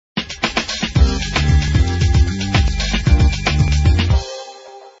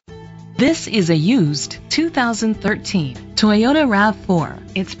This is a used 2013 Toyota RAV4.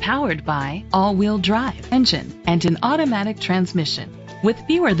 It's powered by all-wheel drive engine and an automatic transmission. With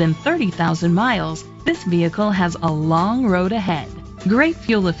fewer than 30,000 miles, this vehicle has a long road ahead. Great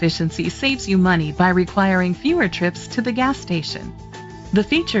fuel efficiency saves you money by requiring fewer trips to the gas station. The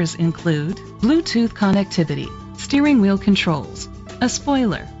features include Bluetooth connectivity, steering wheel controls, a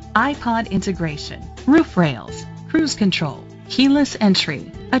spoiler, iPod integration, roof rails, cruise control, keyless entry,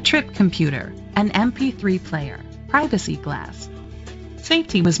 a trip computer, an MP3 player, privacy glass.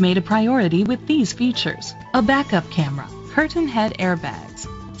 Safety was made a priority with these features: a backup camera, curtain head airbags,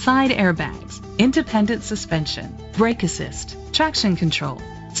 side airbags, independent suspension, brake assist, traction control,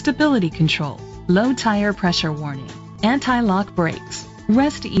 stability control, low tire pressure warning, anti-lock brakes.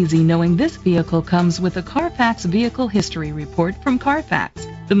 Rest easy knowing this vehicle comes with a Carfax Vehicle History Report from Carfax,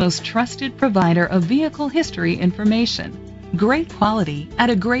 the most trusted provider of vehicle history information. Great quality at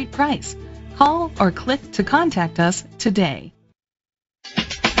a great price. Call or click to contact us today.